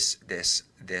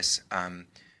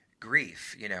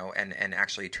grief, and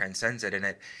actually transcends it.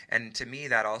 And to me,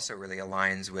 that also really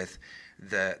aligns with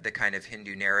the kind of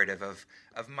Hindu narrative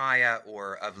of Maya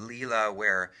or of Leela,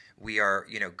 where we are,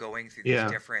 going through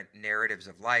these different narratives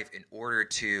of life in order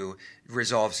to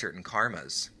resolve certain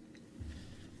karmas.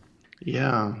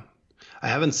 Yeah. I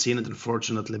haven't seen it,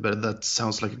 unfortunately, but that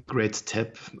sounds like a great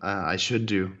tip. I should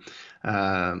do.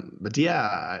 But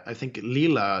yeah, I think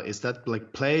Leela, is that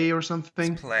like play or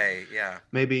something? It's play, yeah.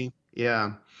 Maybe,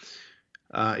 yeah.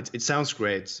 It sounds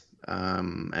great,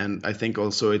 and I think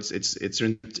also it's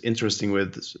interesting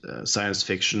with science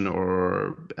fiction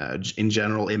or in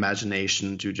general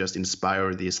imagination to just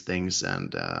inspire these things,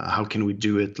 and how can we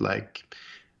do it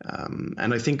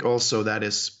and I think also that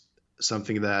is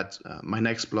something that my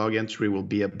next blog entry will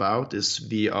be about, is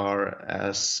VR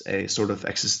as a sort of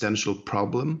existential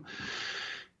problem,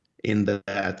 in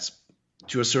that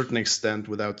to a certain extent,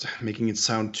 without making it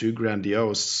sound too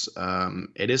grandiose,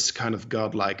 it is kind of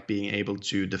godlike being able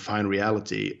to define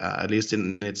reality, at least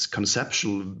in its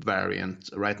conceptual variant.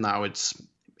 Right now, it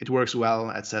works well,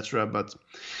 etc. But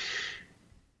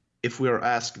if we are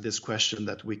asked this question,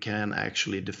 that we can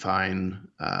actually define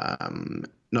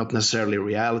not necessarily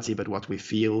reality, but what we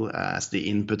feel as the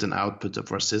input and output of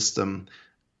our system,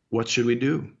 what should we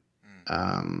do?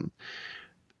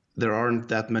 There aren't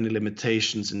that many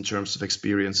limitations in terms of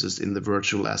experiences in the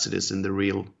virtual as it is in the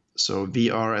real. So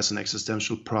VR as an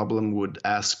existential problem would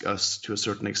ask us to a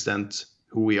certain extent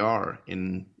who we are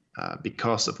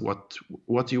because of what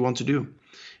do you want to do?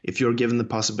 If you're given the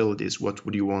possibilities, what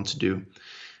would you want to do?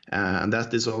 And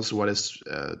that is also what is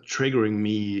triggering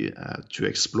me to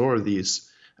explore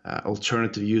these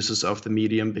alternative uses of the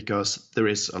medium, because there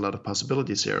is a lot of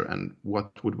possibilities here. And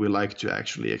what would we like to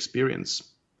actually experience?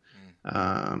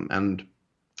 And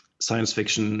science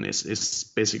fiction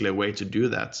is basically a way to do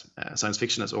that. Science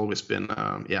fiction has always been,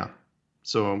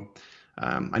 So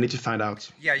I need to find out.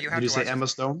 Yeah, you have Did to you watch say Emma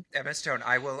Stone? Emma Stone.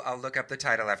 I'll look up the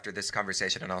title after this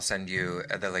conversation, and I'll send you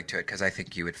the link to it, because I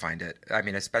think you would find it. I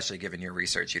mean, especially given your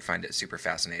research, you'd find it super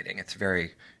fascinating. It's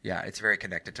very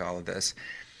connected to all of this.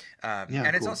 And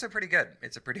it's cool. also pretty good.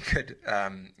 It's a pretty good,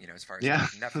 as far as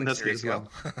Netflix series go.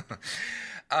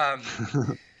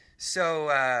 So,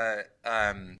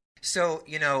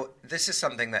 this is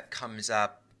something that comes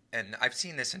up, and I've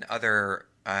seen this in other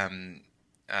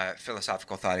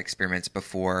philosophical thought experiments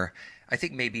before. I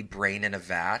think maybe Brain in a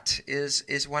Vat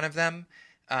is one of them,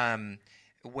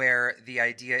 where the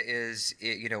idea is,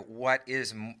 what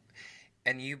is,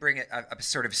 and you bring a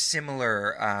sort of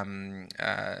similar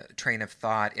train of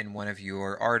thought in one of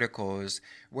your articles,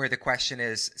 where the question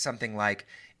is something like,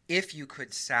 if you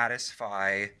could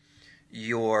satisfy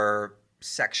your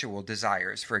sexual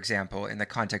desires, for example, in the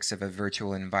context of a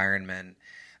virtual environment,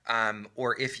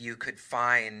 or if you could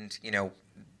find,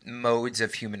 modes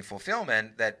of human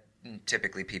fulfillment that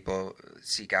typically people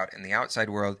seek out in the outside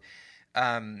world,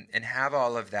 and have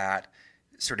all of that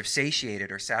sort of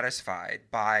satiated or satisfied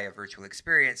by a virtual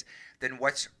experience, then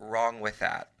what's wrong with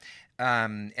that?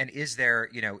 And is there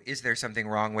something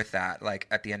wrong with that? Like,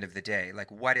 at the end of the day, like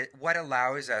what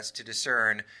allows us to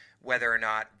discern whether or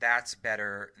not that's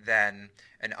better than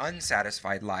an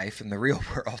unsatisfied life in the real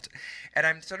world. And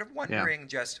I'm sort of Yeah. wondering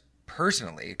just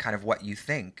personally kind of what you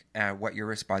think, what your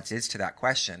response is to that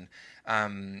question.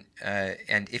 And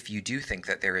if you do think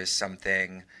that there is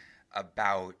something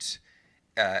about,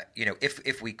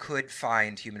 if we could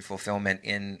find human fulfillment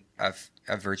in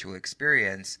a virtual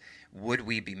experience, would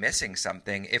we be missing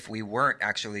something if we weren't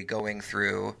actually going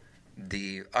through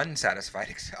the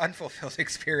unsatisfied, unfulfilled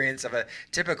experience of a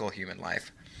typical human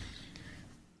life?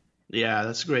 Yeah,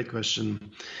 that's a great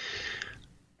question.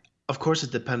 Of course,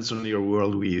 it depends on your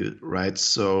worldview, right?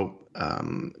 So,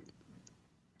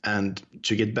 and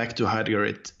to get back to Heidegger,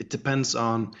 it depends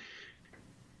on,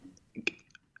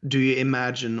 do you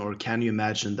imagine or can you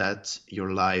imagine that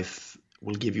your life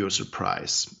will give you a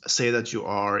surprise? Say that you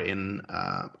are in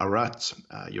a rut,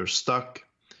 you're stuck,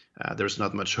 there's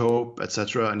not much hope,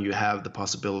 etc., and you have the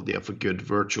possibility of a good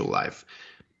virtual life.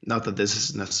 Not that this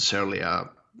is necessarily a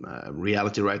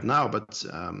reality right now, but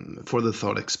for the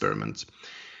thought experiment,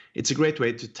 it's a great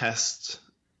way to test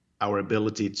our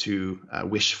ability to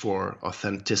wish for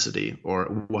authenticity, or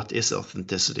what is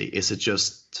authenticity? Is it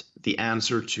just the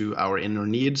answer to our inner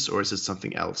needs, or is it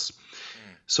something else?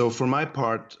 So for my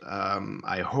part,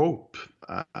 I hope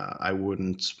I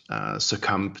wouldn't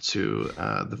succumb to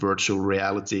the virtual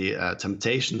reality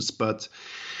temptations, but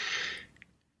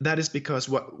that is because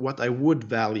what I would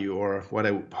value, or what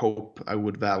I hope I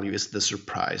would value, is the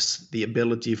surprise, the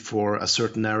ability for a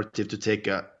certain narrative to take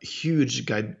a huge,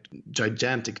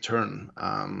 gigantic turn,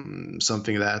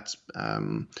 something that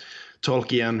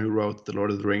Tolkien, who wrote The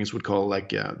Lord of the Rings, would call like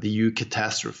the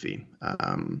eucatastrophe,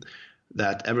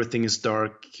 that everything is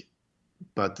dark,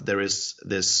 but there is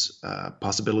this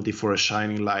possibility for a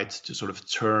shining light to sort of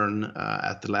turn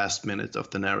at the last minute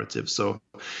of the narrative. So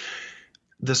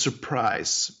the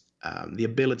surprise, the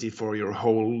ability for your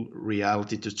whole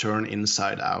reality to turn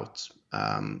inside out,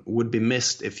 would be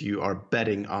missed if you are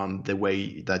betting on the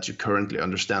way that you currently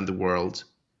understand the world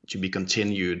to be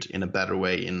continued in a better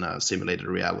way in a simulated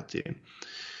reality.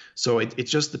 So it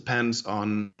just depends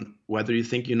on whether you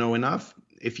think you know enough.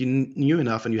 If you knew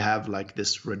enough and you have like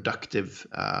this reductive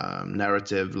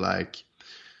narrative, like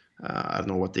I don't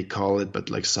know what they call it, but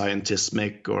like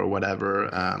scientismic or whatever.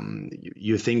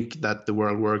 You think that the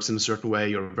world works in a certain way,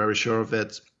 you're very sure of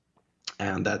it,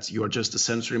 and that you're just a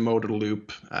sensory modal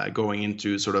loop going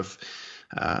into sort of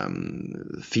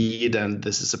feed, and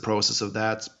this is a process of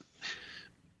that.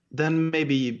 Then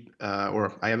maybe,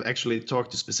 or I have actually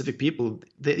talked to specific people,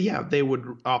 they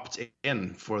would opt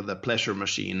in for the pleasure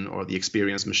machine or the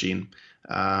experience machine.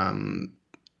 And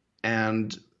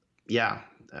yeah,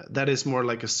 that is more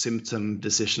like a symptom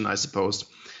decision, I suppose.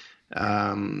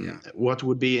 What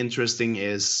would be interesting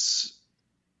is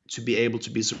to be able to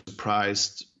be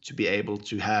surprised, to be able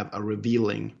to have a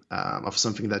revealing of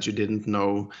something that you didn't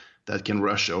know that can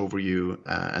rush over you,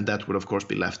 and that would of course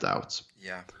be left out.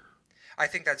 Yeah, I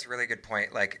think that's a really good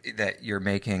point, like that you're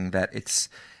making, that it's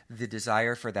the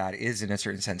desire for that is in a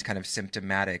certain sense kind of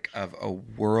symptomatic of a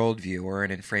worldview or an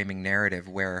enframing narrative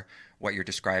where what you're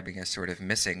describing is sort of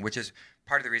missing, which is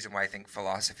part of the reason why I think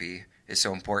philosophy is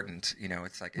so important.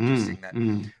 It's like interesting that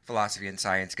philosophy and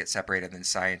science get separated, and then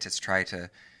scientists try to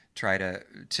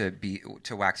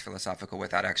wax philosophical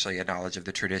without actually a knowledge of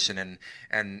the tradition,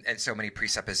 and so many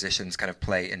presuppositions kind of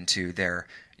play into their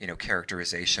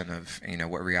characterization of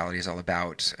what reality is all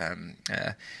about.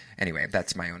 Anyway,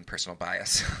 that's my own personal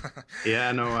bias.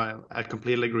 Yeah, no, I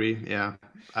completely agree. Yeah,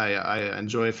 I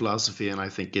enjoy philosophy, and I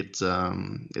think it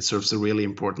serves a really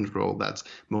important role that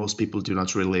most people do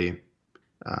not really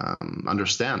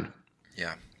understand.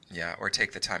 Yeah, or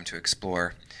take the time to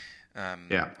explore.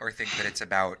 Or think that it's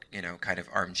about kind of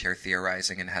armchair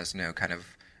theorizing and has no kind of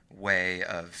way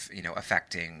of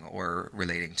affecting or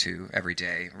relating to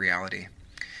everyday reality.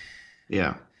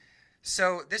 Yeah.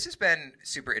 So this has been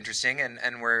super interesting,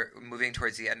 and we're moving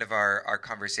towards the end of our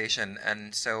conversation.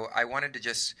 And so I wanted to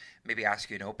just maybe ask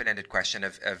you an open-ended question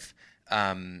of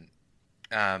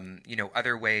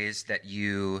other ways that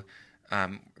you,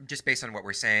 just based on what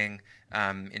we're saying,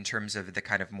 in terms of the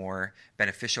kind of more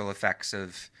beneficial effects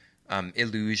of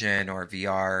illusion or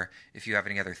VR, if you have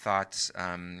any other thoughts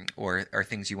or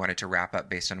things you wanted to wrap up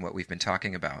based on what we've been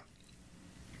talking about.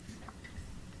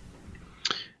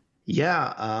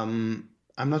 Yeah, I'm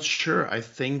not sure. I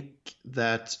think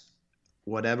that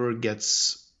whatever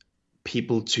gets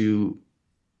people to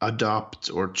adopt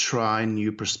or try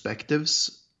new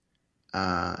perspectives,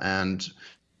 and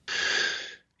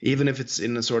even if it's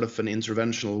in a sort of an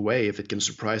interventional way, if it can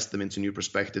surprise them into new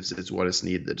perspectives, it's what is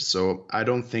needed. So I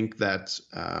don't think that,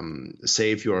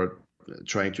 say if you're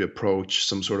trying to approach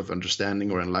some sort of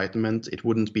understanding or enlightenment, it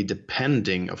wouldn't be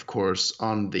depending, of course,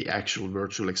 on the actual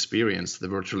virtual experience. The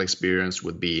virtual experience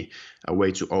would be a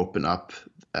way to open up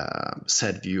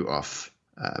said view of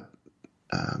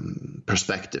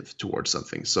perspective towards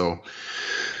something. So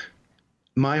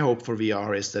my hope for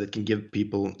VR is that it can give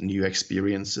people new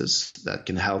experiences that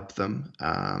can help them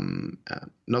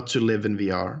not to live in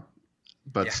VR,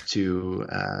 but to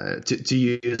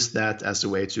use that as a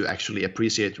way to actually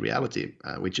appreciate reality,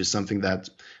 which is something that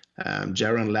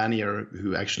Jaron Lanier,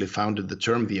 who actually founded the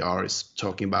term VR, is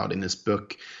talking about in his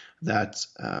book. That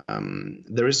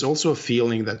there is also a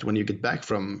feeling that when you get back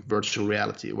from virtual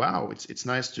reality, wow, it's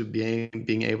nice to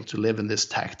being able to live in this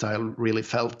tactile, really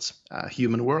felt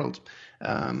human world,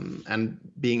 and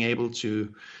being able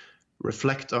to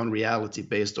reflect on reality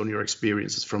based on your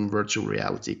experiences from virtual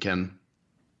reality can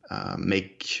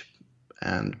make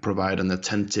and provide an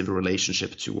attentive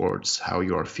relationship towards how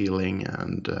you are feeling,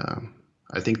 and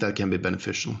I think that can be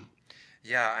beneficial.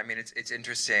 Yeah, I mean, it's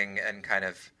interesting and kind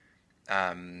of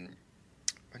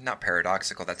not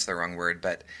paradoxical, that's the wrong word,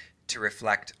 but to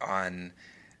reflect on,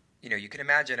 you can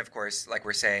imagine, of course, like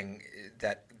we're saying,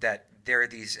 that there are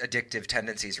these addictive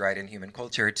tendencies, right, in human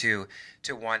culture to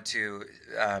want to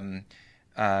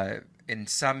in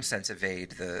some sense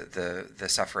evade the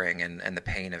suffering and the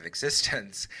pain of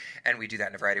existence, and we do that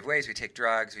in a variety of ways. We take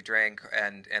drugs, we drink,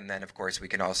 and then of course we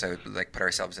can also like put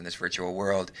ourselves in this virtual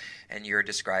world. And you're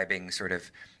describing sort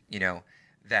of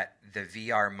that the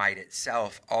VR might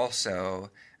itself also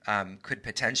could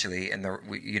potentially,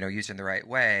 used in the right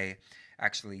way,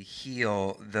 actually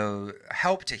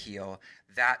help to heal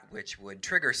that which would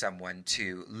trigger someone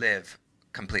to live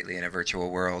completely in a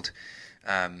virtual world.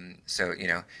 So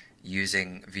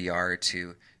using VR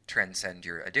to transcend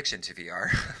your addiction to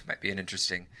VR might be an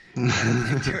interesting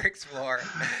thing to explore.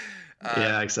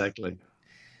 Yeah, exactly.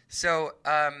 So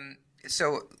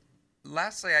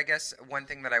lastly, I guess one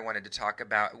thing that I wanted to talk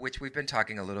about, which we've been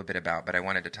talking a little bit about, but I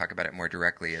wanted to talk about it more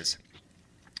directly, is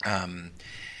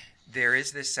there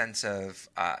is this sense of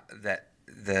that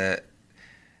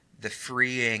the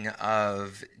freeing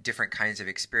of different kinds of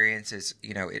experiences,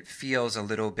 it feels a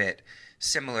little bit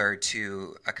similar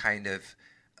to a kind of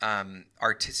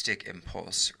artistic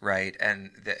impulse, right?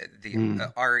 And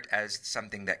the art as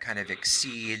something that kind of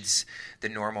exceeds the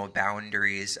normal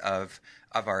boundaries of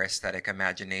our aesthetic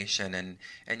imagination.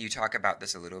 And you talk about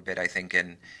this a little bit, I think,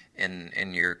 in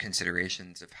your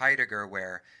considerations of Heidegger,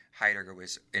 where Heidegger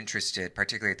was interested,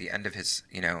 particularly at the end of his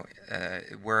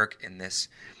work, in this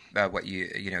what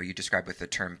you describe with the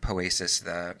term poesis,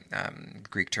 the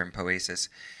Greek term poesis,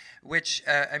 which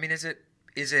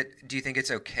is it? Do you think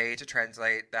it's okay to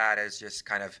translate that as just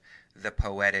kind of the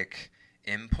poetic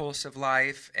impulse of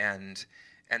life, and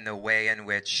the way in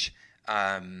which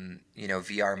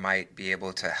VR might be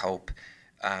able to help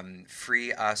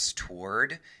free us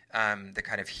toward the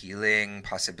kind of healing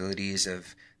possibilities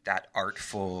of that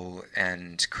artful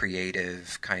and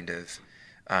creative kind of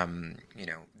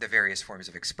the various forms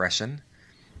of expression?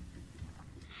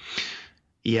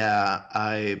 Yeah,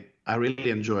 I really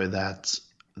enjoy that.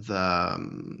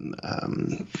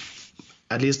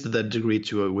 At least the degree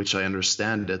to which I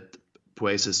understand it,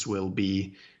 poesis will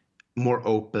be more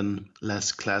open,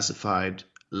 less classified,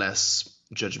 less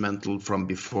judgmental from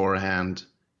beforehand.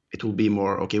 It will be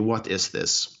more, okay, what is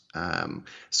this?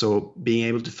 So being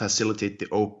able to facilitate the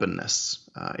openness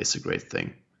is a great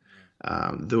thing.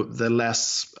 The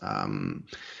less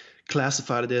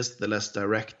classified it is, the less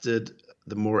directed,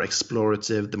 the more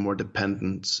explorative, the more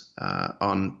dependent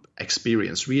on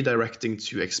experience, redirecting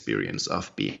to experience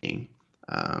of being.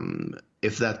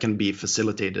 If that can be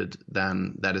facilitated,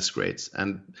 then that is great.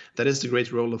 And that is the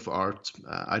great role of art.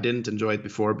 I didn't enjoy it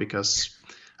before because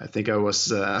I think I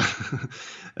was a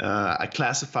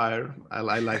classifier.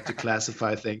 I like to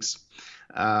classify things.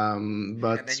 But and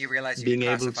then you realize you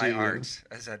can classify art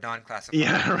as a non-classifier.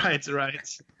 Yeah, right.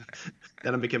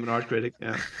 Then I became an art critic.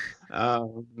 Yeah,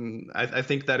 I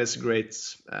think that is a great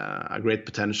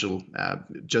potential.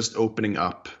 Just opening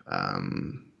up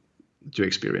to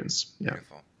experience. Yeah.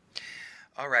 Beautiful.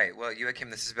 All right. Well, Joachim,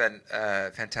 this has been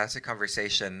a fantastic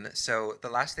conversation. So the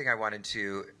last thing I wanted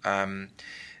to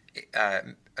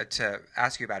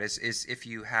ask you about is if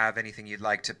you have anything you'd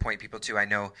like to point people to. I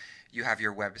know you have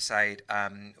your website.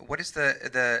 What is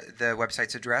the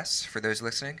website's address for those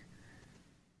listening?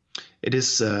 It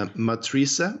is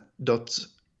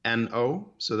matrise.no.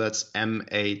 So that's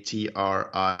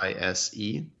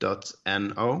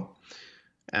matrise.no.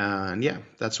 And yeah,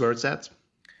 that's where it's at.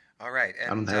 All right.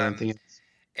 And, I don't have anything else.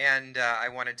 And I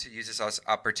wanted to use this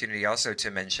opportunity also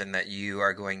to mention that you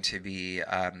are going to be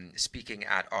speaking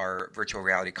at our virtual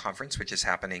reality conference, which is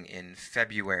happening in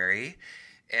February,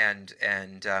 and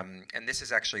this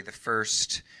is actually the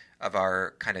first of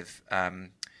our kind of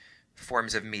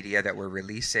forms of media that we're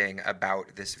releasing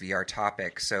about this VR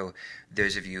topic. So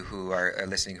those of you who are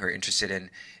listening who are interested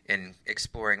in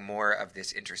exploring more of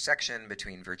this intersection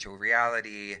between virtual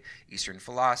reality, Eastern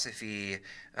philosophy,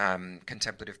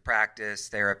 contemplative practice,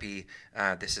 therapy,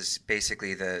 this is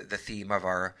basically the theme of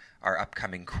our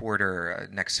upcoming quarter.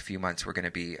 Next few months, we're going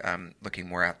to be looking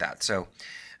more at that. So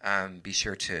be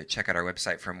sure to check out our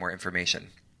website for more information.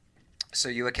 So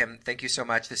Joachim, thank you so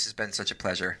much. This has been such a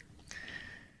pleasure.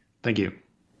 Thank you.